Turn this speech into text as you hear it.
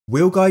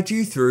We'll guide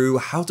you through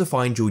how to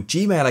find your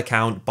Gmail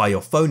account by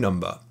your phone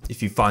number.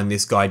 If you find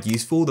this guide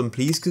useful, then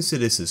please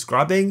consider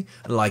subscribing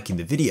and liking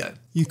the video.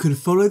 You can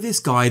follow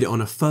this guide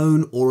on a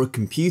phone or a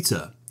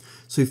computer.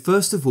 So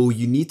first of all,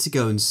 you need to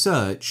go and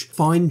search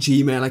find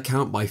Gmail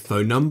account by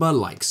phone number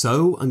like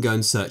so, and go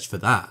and search for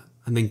that.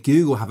 And then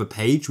Google have a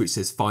page which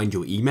says find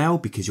your email,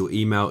 because your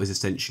email is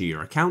essentially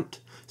your account.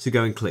 So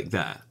go and click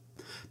there.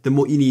 Then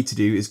what you need to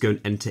do is go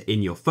and enter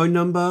in your phone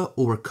number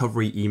or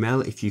recovery email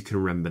if you can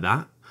remember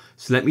that.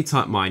 So let me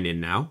type mine in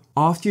now.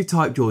 After you've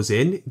typed yours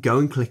in, go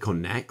and click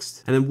on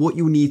next. And then what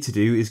you'll need to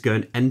do is go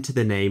and enter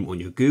the name on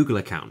your Google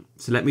account.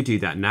 So let me do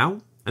that now.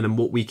 And then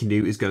what we can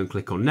do is go and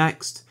click on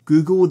next.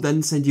 Google will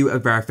then send you a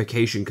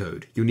verification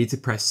code. You'll need to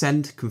press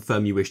send,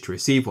 confirm you wish to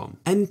receive one.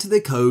 Enter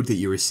the code that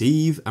you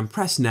receive and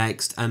press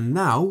next. And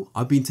now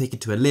I've been taken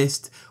to a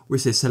list where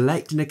it says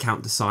select an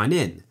account to sign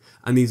in.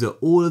 And these are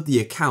all of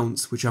the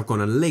accounts which I've gone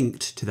and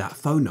linked to that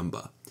phone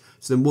number.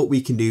 So then what we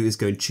can do is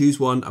go and choose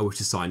one I wish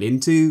to sign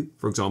into.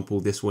 For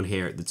example, this one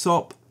here at the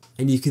top.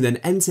 And you can then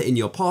enter in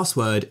your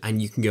password and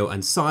you can go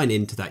and sign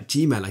into that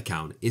Gmail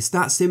account. It's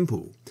that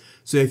simple.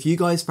 So if you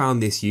guys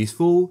found this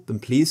useful, then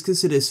please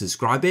consider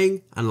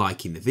subscribing and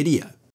liking the video.